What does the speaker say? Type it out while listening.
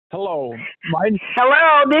Hello. My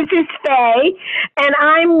Hello, this is Faye, and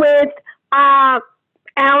I'm with uh,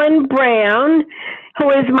 Alan Brown, who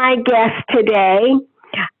is my guest today.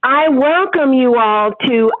 I welcome you all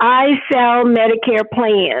to I Sell Medicare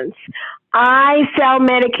Plans. I Sell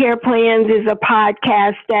Medicare Plans is a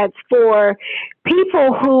podcast that's for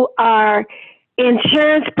people who are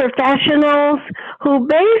insurance professionals who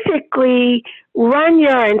basically run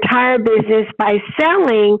your entire business by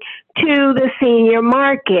selling to the senior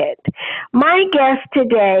market. My guest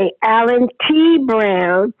today, Alan T.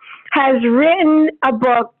 Brown, has written a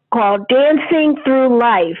book called Dancing Through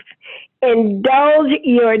Life. Indulge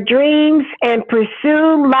your dreams and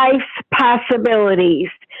pursue life's possibilities.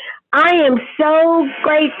 I am so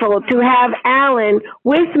grateful to have Alan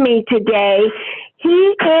with me today. He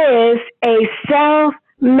is a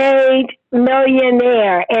self-made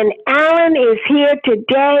millionaire, and Alan is here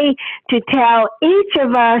today to tell each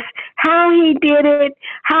of us how he did it,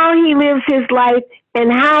 how he lives his life,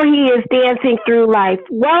 and how he is dancing through life.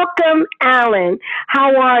 Welcome, Alan.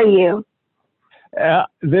 How are you?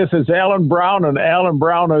 this is Alan Brown, and Alan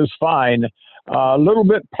Brown is fine. A little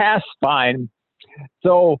bit past fine.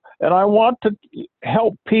 So, and I want to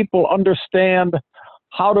help people understand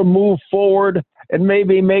how to move forward and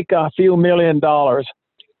maybe make a few $1 million.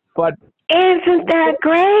 But Isn't that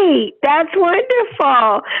great? That's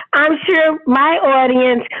wonderful. I'm sure my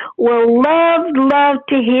audience will love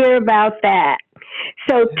to hear about that.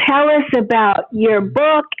 So tell us about your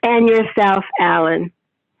book and yourself, Alan.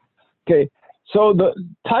 okay, so the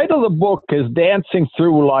title of the book is Dancing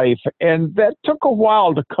Through Life, and that took a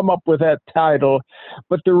while to come up with that title.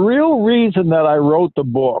 But the real reason that I wrote the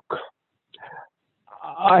book,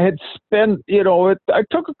 I had spent, I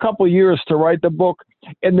took a couple years to write the book,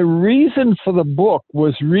 and the reason for the book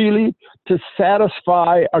was really to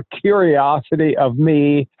satisfy a curiosity of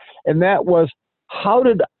me, and that was, how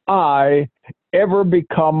did I ever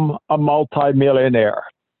become a multimillionaire?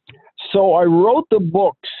 So I wrote the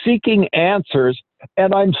book seeking answers,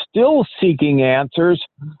 and I'm still seeking answers.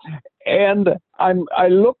 And I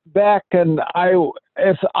look back, and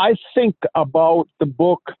as I think about the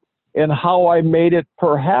book and how I made it,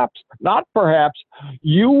 not perhaps,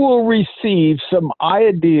 you will receive some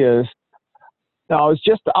ideas. Now, it's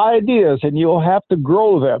just ideas, and you'll have to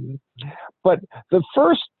grow them. But the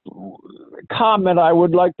first comment I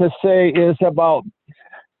would like to say is about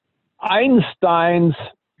Einstein's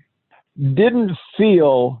didn't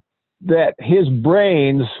feel that his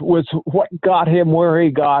brains was what got him where he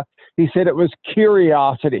got. He said it was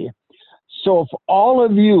curiosity. So if all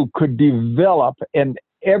of you could develop and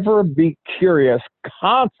ever be curious,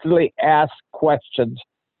 constantly ask questions.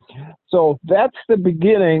 So that's the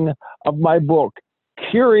beginning of my book,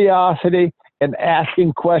 curiosity and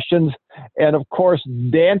asking questions, and of course,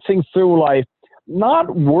 dancing through life,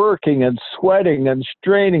 not working and sweating and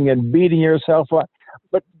straining and beating yourself up,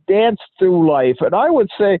 but dance through life. And I would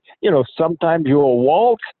say, sometimes you'll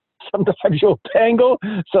waltz, sometimes you'll tango,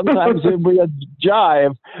 sometimes it'll be a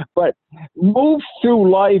jive, but move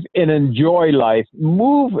through life and enjoy life.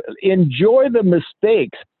 Enjoy the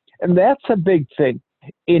mistakes. And that's a big thing.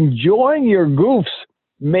 Enjoying your goofs.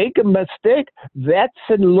 Make a mistake. That's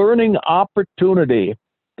a learning opportunity.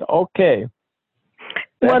 Okay.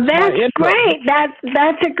 Well, that's great.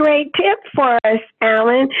 That's a great tip for us,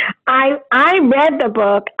 Alan. I read the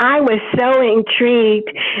book. I was so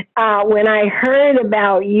intrigued when I heard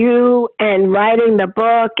about you and writing the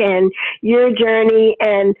book and your journey,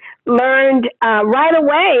 and learned right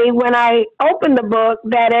away when I opened the book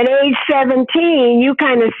that at age 17 you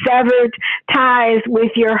kind of severed ties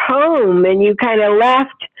with your home, and you kind of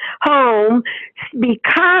left home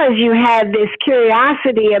because you had this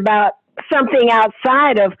curiosity about something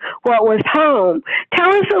outside of what was home. Tell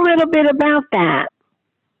us a little bit about that.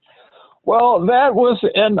 Well, that was,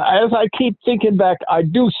 and as I keep thinking back, I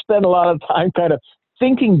do spend a lot of time kind of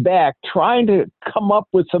thinking back, trying to come up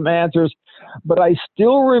with some answers, but I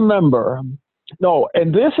still remember, no,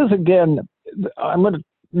 and this is again, I'm going to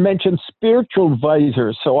mention spiritual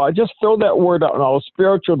advisors. So I just throw that word out now,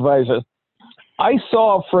 spiritual advisors. I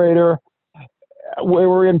saw a freighter. We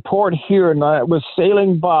were in port here, and I was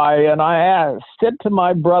sailing by, and I said to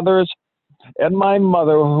my brothers and my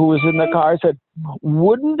mother, who was in the car, I said,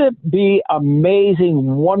 wouldn't it be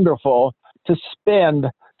amazing, wonderful to spend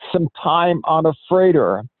some time on a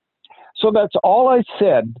freighter? So that's all I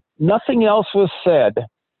said. Nothing else was said.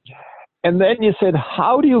 And then you said,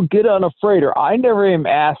 how do you get on a freighter? I never even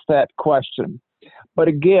asked that question. But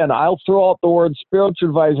again, I'll throw out the word spiritual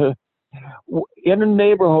advisor. In a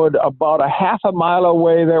neighborhood about a half a mile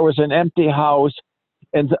away, there was an empty house,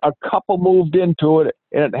 and a couple moved into it,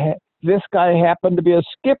 and this guy happened to be a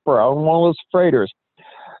skipper on one of those freighters.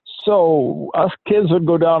 So us kids would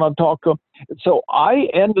go down and talk to him. So I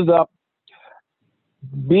ended up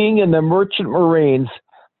being in the Merchant Marines,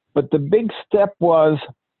 but the big step was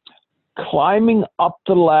climbing up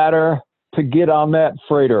the ladder to get on that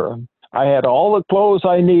freighter. I had all the clothes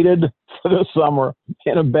I needed for the summer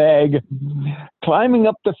in a bag, climbing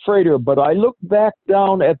up the freighter, but I look back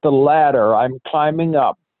down at the ladder I'm climbing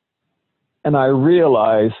up, and I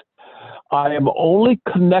realize I am only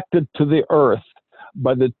connected to the earth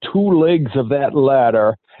by the two legs of that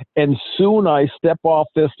ladder, and soon I step off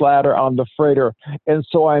this ladder on the freighter, and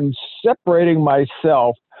so I'm separating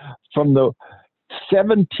myself from the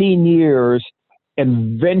 17 years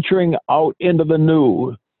and venturing out into the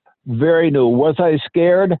new, very new. Was I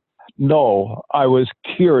scared? No, I was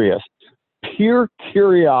curious, pure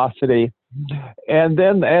curiosity. And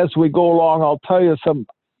then as we go along, I'll tell you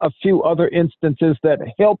a few other instances that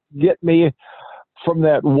helped get me from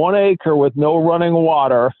that 1 acre with no running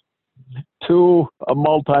water to a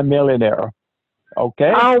multimillionaire.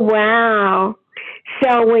 Okay? Oh, wow.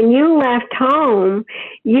 So when you left home,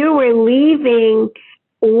 you were leaving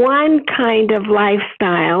one kind of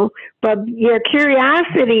lifestyle, but your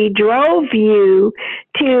curiosity drove you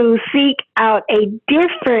to seek out a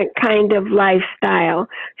different kind of lifestyle.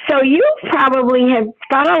 So you probably have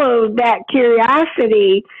followed that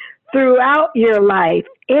curiosity throughout your life.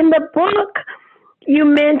 In the book, you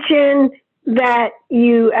mentioned that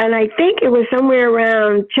you, and I think it was somewhere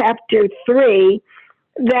around chapter 3,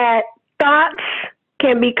 that thoughts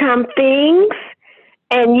can become things,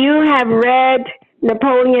 and you have read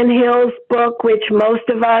Napoleon Hill's book, which most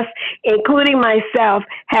of us, including myself,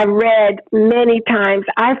 have read many times.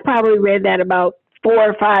 I've probably read that about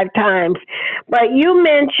 4 or 5 times. But you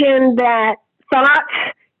mentioned that thoughts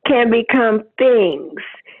can become things.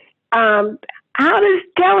 Tell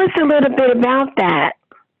us a little bit about that.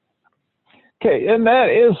 Okay, and that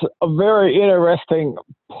is a very interesting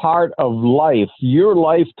part of life. Your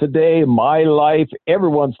life today, my life,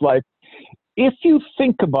 everyone's life. If you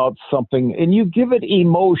think about something and you give it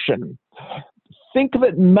emotion, think of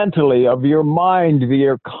it mentally, of your mind,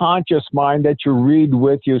 your conscious mind that you read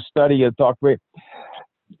with, you study, and talk with.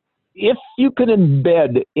 If you can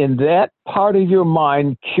embed in that part of your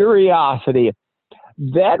mind curiosity,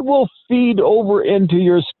 that will feed over into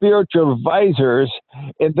your spiritual advisors,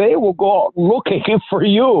 and they will go out looking for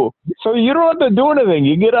you. So you don't have to do anything.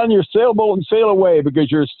 You get on your sailboat and sail away,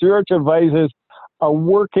 because your spiritual advisors are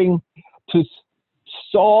working to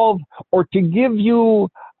solve or to give you,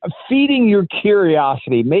 feeding your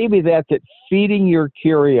curiosity. Maybe that's it, feeding your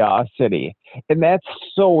curiosity. And that's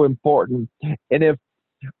so important. And if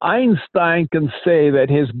Einstein can say that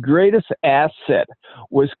his greatest asset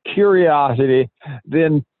was curiosity,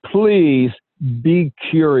 then please be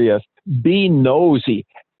curious, be nosy,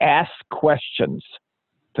 ask questions.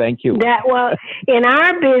 Thank you. Well, in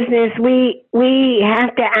our business, we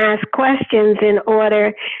have to ask questions in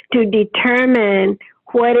order to determine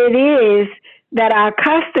what it is that our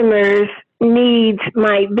customers' needs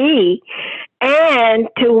might be, and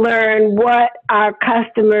to learn what our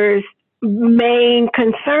customers' main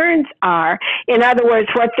concerns are. In other words,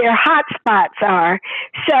 what their hot spots are.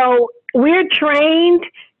 So we're trained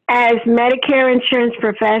as Medicare insurance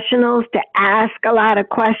professionals to ask a lot of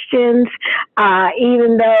questions,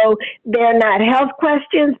 even though they're not health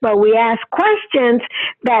questions, but we ask questions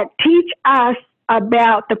that teach us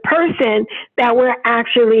about the person that we're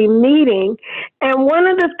actually meeting. And one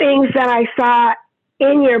of the things that I saw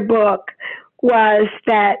in your book was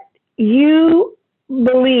that you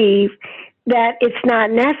believe that it's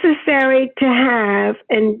not necessary to have,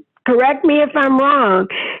 and correct me if I'm wrong,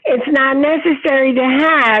 it's not necessary to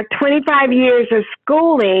have 25 years of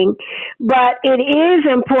schooling, but it is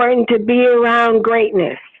important to be around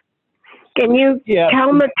greatness. Can you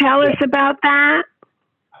tell us about that?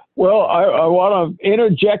 Well, I want to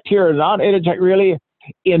interject here, not interject really,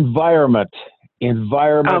 environment.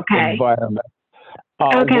 Okay.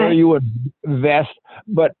 Where you invest,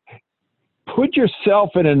 but put yourself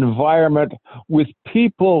in an environment with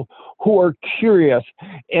people who are curious.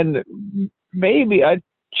 And maybe I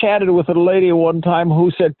chatted with a lady one time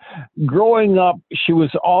who said growing up, she was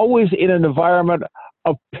always in an environment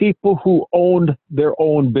of people who owned their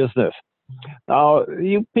own business. Now,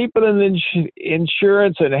 you people in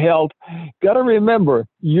insurance and health, got to remember,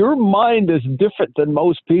 your mind is different than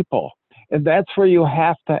most people. And that's where you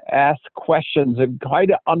have to ask questions and try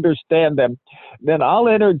to understand them. Then I'll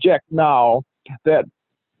interject now that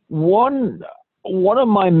one of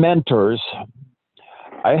my mentors,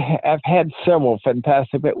 I have had several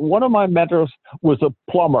fantastic, but one of my mentors was a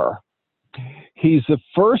plumber. He's the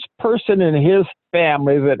first person in his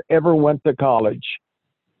family that ever went to college.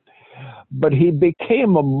 But he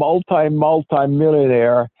became a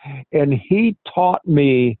multi-millionaire, and he taught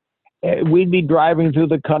me, we'd be driving through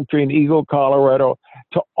the country in Eagle, Colorado,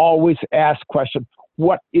 to always ask questions.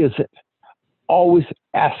 What is it? Always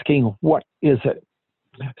asking, what is it?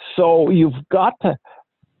 So you've got to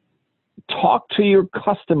talk to your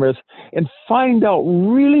customers and find out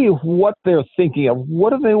really what they're thinking of.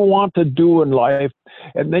 What do they want to do in life?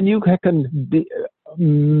 And then you can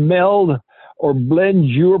meld or blend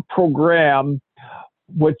your program,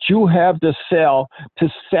 what you have to sell, to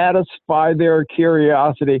satisfy their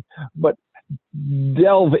curiosity, but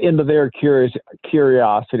delve into their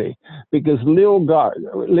curiosity. Because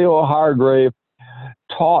Leo Hargrave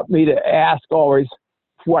taught me to ask always,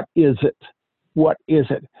 what is it? What is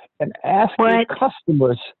it? And ask your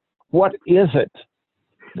customers, what is it?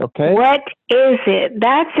 Okay? What is it?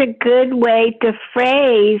 That's a good way to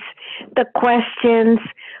phrase the questions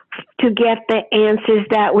to get the answers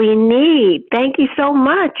that we need. Thank you so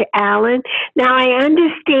much, Alan. Now, I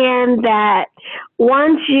understand that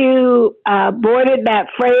once you boarded that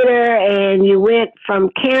freighter and you went from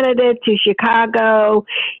Canada to Chicago,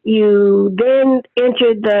 you then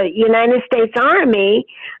entered the United States Army.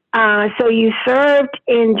 So you served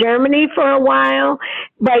in Germany for a while,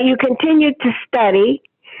 but you continued to study.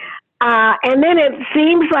 And then it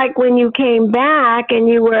seems like when you came back and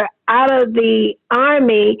you were out of the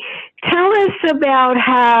Army, tell us about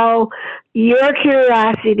how your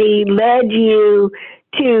curiosity led you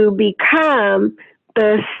to become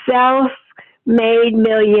the self-made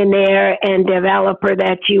millionaire and developer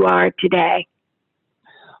that you are today.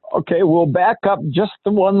 Okay, we'll back up just a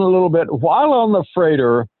little bit. While on the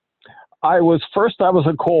freighter, I was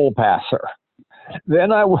a coal passer.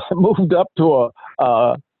 Then I moved up to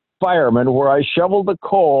a fireman where I shoveled the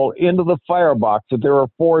coal into the firebox. There were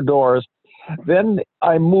 4 doors. Then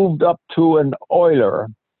I moved up to an oiler.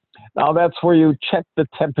 Now that's where you check the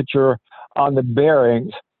temperature on the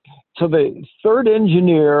bearings. So the third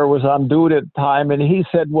engineer was on duty at the time, and he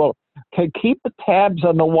said, well, okay, keep the tabs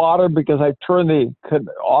on the water because I turned the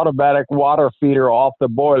automatic water feeder off the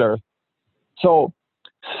boiler. So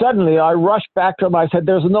suddenly I rushed back to him. I said,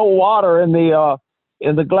 there's no water in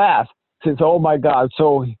the glass. He says, oh my God.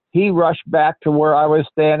 So he rushed back to where I was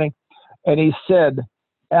standing, and he said,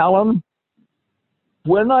 Alan,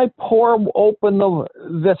 when I open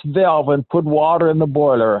this valve and put water in the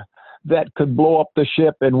boiler, that could blow up the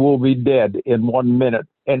ship and we'll be dead in 1 minute.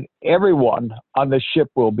 And everyone on the ship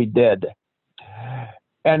will be dead.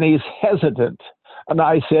 And he's hesitant. And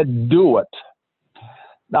I said, do it.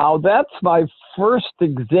 Now, that's my first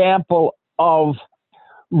example of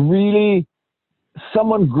really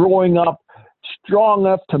someone growing up strong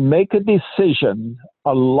enough to make a decision,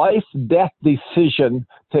 a life-death decision,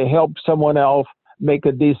 to help someone else make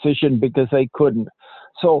a decision because they couldn't.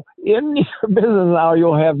 So in your business now,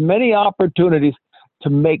 you'll have many opportunities to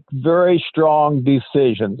make very strong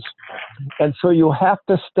decisions. And so you have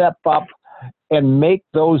to step up and make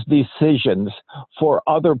those decisions for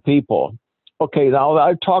other people. Okay, now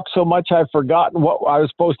I've talked so much I've forgotten what I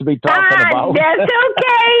was supposed to be talking about. That's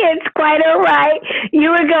okay. It's quite all right.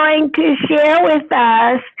 You were going to share with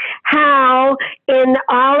us how in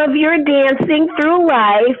all of your dancing through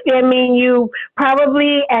life, I mean, you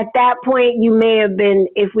probably at that point you may have been,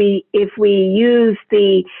 if we use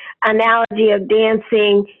the analogy of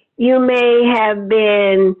dancing, you may have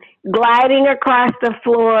been gliding across the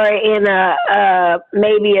floor in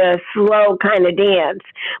maybe a slow kind of dance.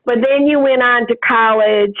 But then you went on to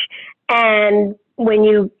college, and when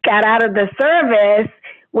you got out of the service,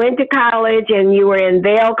 went to college, and you were in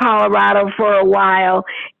Vail, Colorado for a while.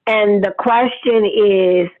 And the question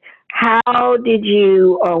is, how did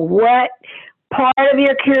you, or what part of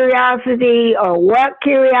your curiosity, or what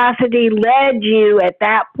curiosity led you at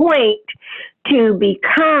that point to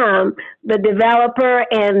become the developer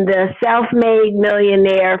and the self-made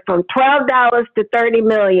millionaire from $12 to $30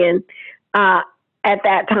 million at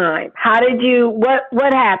that time? How did you,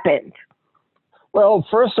 what happened? Well,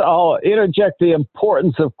 first I'll interject the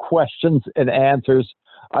importance of questions and answers.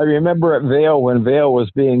 I remember at Vail, when Vail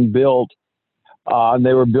was being built, and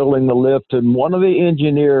they were building the lift, and one of the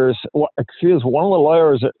engineers, one of the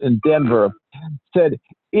lawyers in Denver said,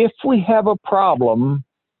 if we have a problem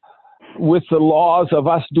with the laws of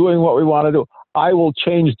us doing what we want to do, I will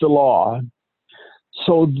change the law.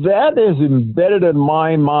 So that is embedded in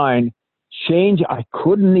my mind. Change, I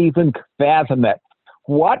couldn't even fathom that.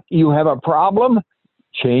 What? You have a problem?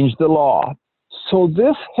 Change the law. So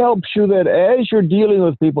this helps you that as you're dealing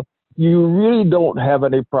with people, you really don't have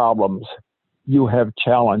any problems. You have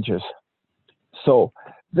challenges. So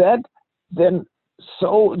that then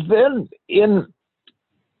so then in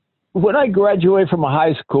when I graduated from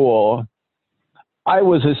high school, I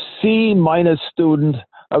was a C- student.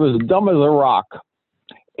 I was dumb as a rock.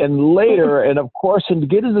 And later, and of course, to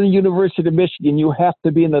get into the University of Michigan, you have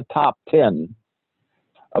to be in the top 10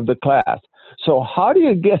 of the class. So how do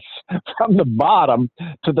you get from the bottom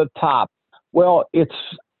to the top? Well, it's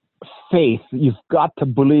faith. You've got to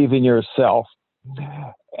believe in yourself.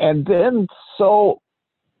 And then, so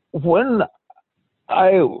when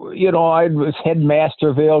I was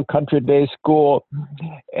headmaster Vail Country Day School,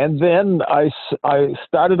 and then I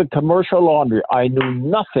started a commercial laundry. I knew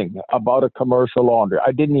nothing about a commercial laundry.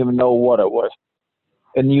 I didn't even know what it was.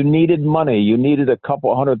 And you needed money. You needed a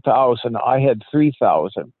couple $100,000. I had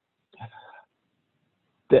 $3,000.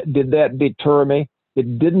 Did that deter me?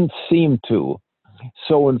 It didn't seem to.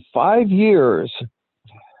 So in 5 years,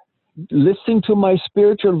 listening to my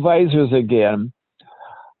spiritual advisors again,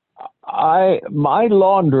 my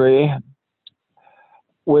laundry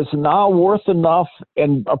was now worth enough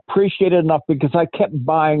and appreciated enough because I kept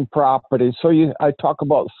buying property. So I talk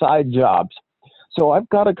about side jobs. So I've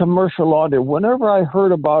got a commercial laundry. Whenever I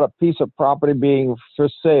heard about a piece of property being for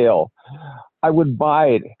sale, I would buy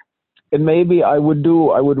it. And maybe I would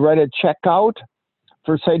write a check out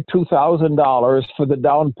for, say, $2,000 for the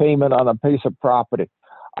down payment on a piece of property.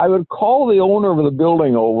 I would call the owner of the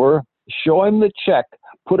building over, show him the check,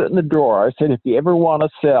 put it in the drawer. I said, if you ever want to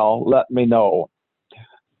sell, let me know.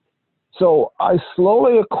 So I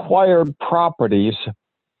slowly acquired properties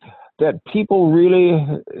that people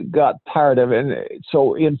really got tired of. And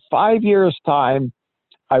so in 5 years' time,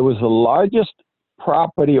 I was the largest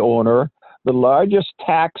property owner, the largest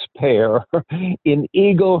taxpayer in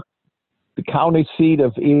Eagle, the county seat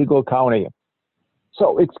of Eagle County.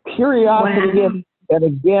 So it's curiosity. Wow. And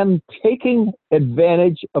again, taking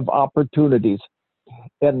advantage of opportunities.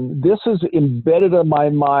 And this is embedded in my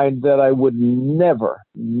mind that I would never,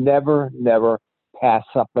 never, never pass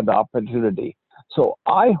up an opportunity. So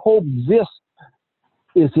I hope this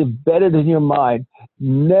is embedded in your mind.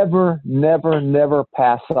 Never, never, never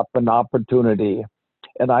pass up an opportunity.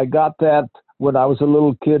 And I got that when I was a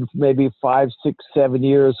little kid, maybe 5, 6, 7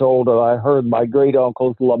 years old, and I heard my great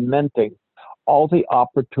uncles lamenting all the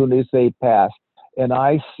opportunities they passed. And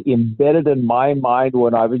I embedded in my mind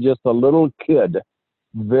when I was just a little kid,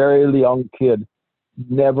 very young kid,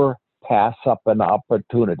 never pass up an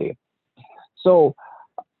opportunity. So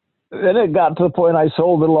then it got to the point I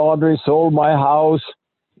sold the laundry, sold my house.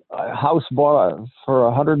 A house bought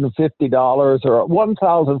for $150 or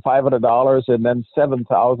 $1,500, and then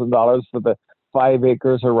 $7,000 for the 5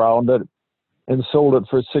 acres around it, and sold it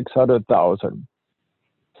for $600,000.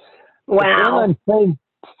 Wow. I'm playing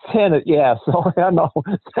tennis. Yeah, so I know.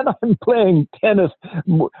 Then I'm playing tennis.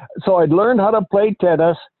 So I'd learned how to play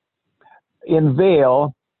tennis in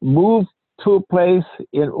Vail, moved to a place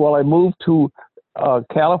I moved to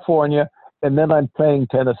California, and then I'm playing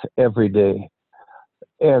tennis every day,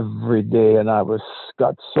 and I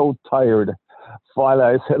got so tired. Finally,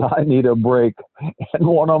 I said, I need a break. And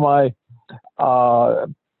one of my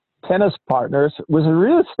tennis partners was a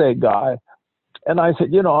real estate guy. And I said,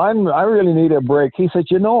 I really need a break. He said,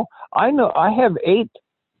 I have an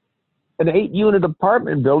 8-unit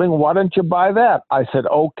apartment building. Why don't you buy that? I said,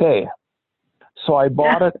 okay. So I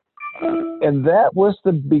bought it. And that was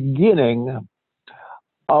the beginning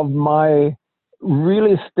of my real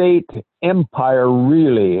estate empire,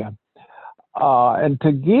 really. And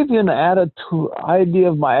to give you an idea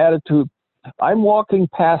of my attitude, I'm walking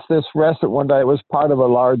past this restaurant one day. It was part of a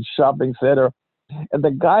large shopping center. And the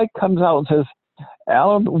guy comes out and says,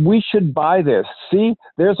 Alan, we should buy this. See,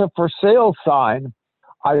 there's a for sale sign.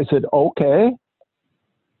 I said, okay.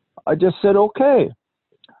 I just said, okay.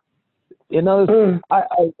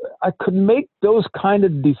 I could make those kind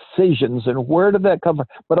of decisions, and where did that come from?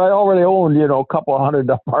 But I already owned, a couple of hundred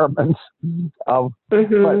apartments. But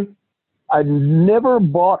I never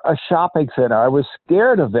bought a shopping center. I was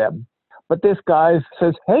scared of them. But this guy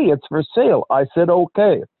says, hey, it's for sale. I said,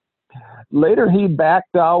 okay. Later, he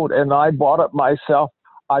backed out, and I bought it myself.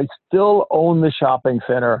 I still own the shopping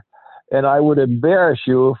center, and I would embarrass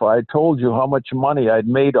you if I told you how much money I'd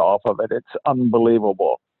made off of it. It's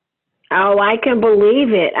unbelievable. Oh, I can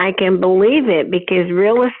believe it. I can believe it, because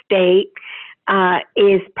real estate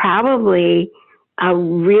is probably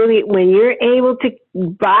when you're able to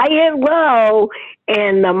buy it low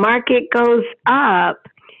and the market goes up,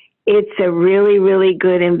 it's a really, really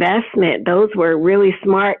good investment. Those were really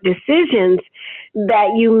smart decisions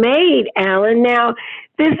that you made, Alan. Now,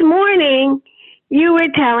 this morning, you were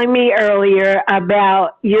telling me earlier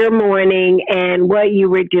about your morning and what you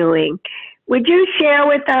were doing. would you share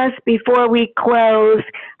with us before we close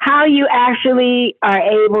how you actually are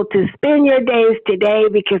able to spend your days today?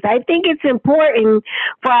 Because I think it's important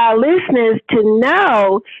for our listeners to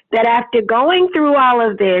know that after going through all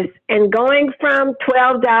of this and going from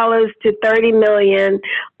 $12 to 30 million,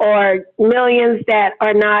 or millions that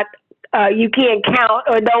are not, you can't count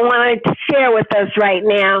or don't want to share with us right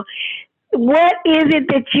now, what is it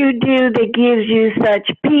that you do that gives you such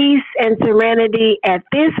peace and serenity at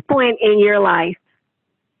this point in your life?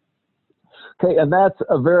 Okay, and that's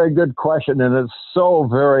a very good question, and it's so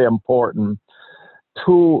very important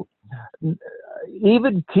to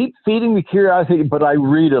even keep feeding the curiosity, but I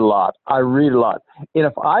read a lot. And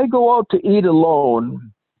if I go out to eat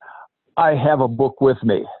alone, I have a book with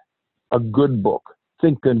me, a good book,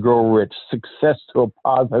 Think and Grow Rich, Success to a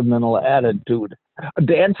Positive Mental Attitude,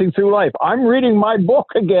 Dancing Through Life. I'm reading my book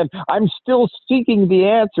again. I'm still seeking the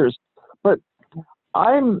answers, but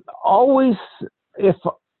I'm always,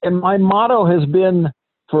 and my motto has been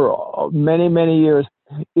for many, many years,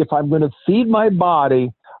 if I'm going to feed my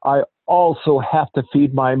body, I also have to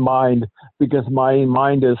feed my mind, because my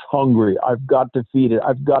mind is hungry. I've got to feed it.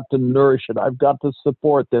 I've got to nourish it. I've got to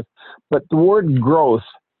support this. But the word growth,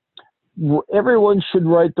 everyone should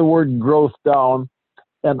write the word growth down.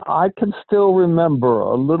 And I can still remember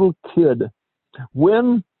a little kid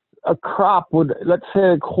when a crop would, let's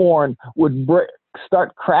say a corn, would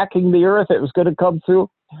start cracking the earth, it was going to come through.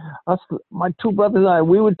 My two brothers and I,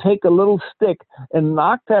 we would take a little stick and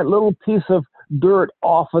knock that little piece of dirt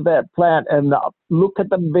off of that plant and look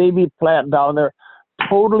at the baby plant down there,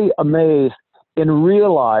 totally amazed, and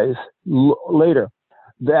realize later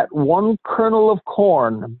that one kernel of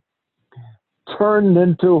corn turned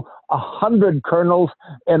into 100 kernels,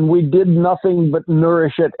 and we did nothing but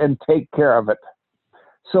nourish it and take care of it.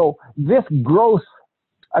 So this growth,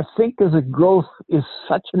 I think, growth is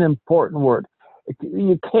such an important word.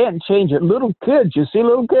 You can't change it. Little kids, you see a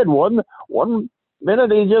little kid, one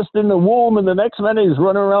minute he's just in the womb, and the next minute he's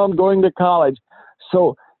running around going to college.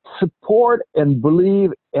 So support and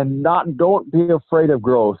believe, and don't be afraid of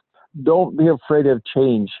growth. Don't be afraid of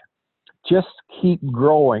change. Just keep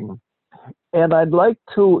growing. And I'd like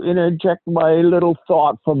to interject my little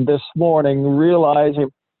thought from this morning,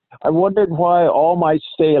 realizing I wondered why all my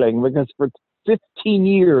sailing, because for 15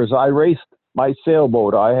 years I raced my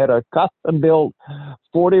sailboat. I had a custom-built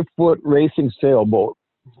 40-foot racing sailboat.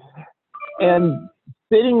 And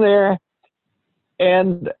sitting there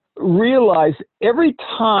and realized every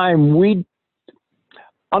time we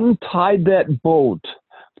untied that boat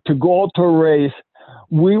to go out to a race,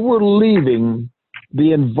 we were leaving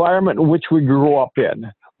the environment in which we grew up in.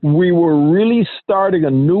 We were really starting a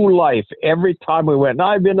new life every time we went. And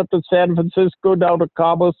I've been up to San Francisco, down to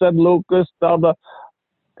Cabo San Lucas, down to,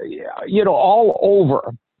 all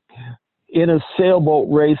over in a sailboat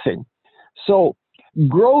racing. So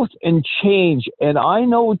growth and change, and I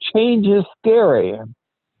know change is scary.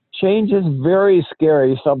 Change is very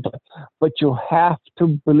scary sometimes, but you have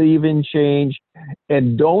to believe in change,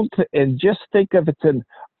 and just think of it as an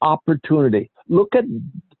opportunity.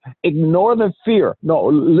 Ignore the fear. No,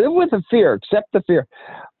 live with the fear, accept the fear,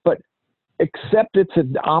 but accept it's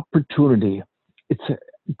an opportunity.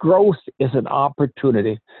 Growth is an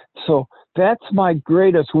opportunity. So that's my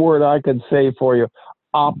greatest word I can say for you,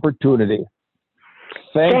 opportunity.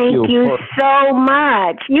 Thank you so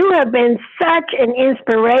much. You have been such an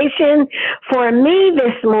inspiration for me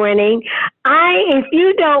this morning. If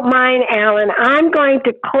you don't mind, Alan, I'm going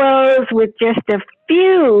to close with just a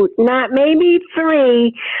few, not maybe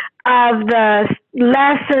three, of the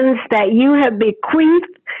lessons that you have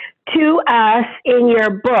bequeathed to us in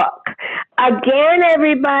your book. Again,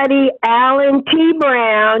 everybody, Alan T.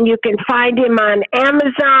 Brown, you can find him on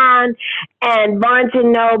Amazon and Barnes &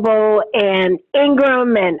 Noble and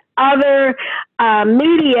Ingram and other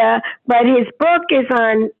media, but his book is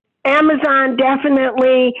on Amazon,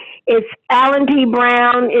 definitely. It's Alan T.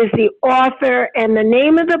 Brown is the author, and the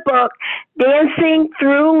name of the book, Dancing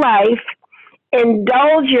Through Life,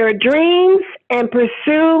 Indulge Your Dreams and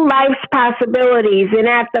Pursue Life's Possibilities. And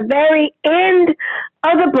at the very end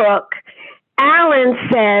of the book, Alan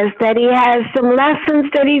says that he has some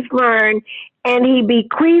lessons that he's learned, and he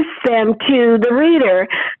bequeaths them to the reader.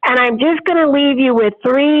 And I'm just going to leave you with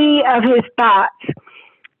three of his thoughts.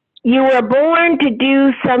 You were born to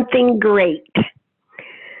do something great.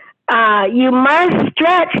 You must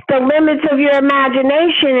stretch the limits of your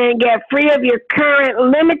imagination and get free of your current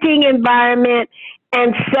limiting environment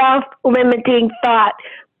and self-limiting thought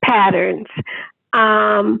patterns.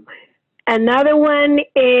 Another one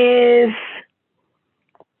is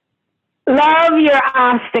Love your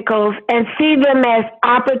obstacles and see them as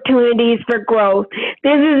opportunities for growth.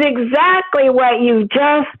 This is exactly what you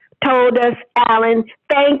just told us, Alan.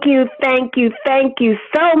 Thank you, thank you, thank you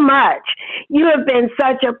so much. You have been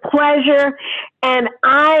such a pleasure, and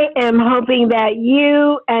I am hoping that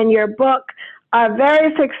you and your book are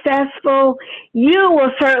very successful. You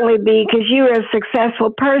will certainly be, because you are a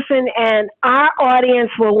successful person, and our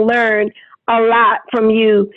audience will learn a lot from you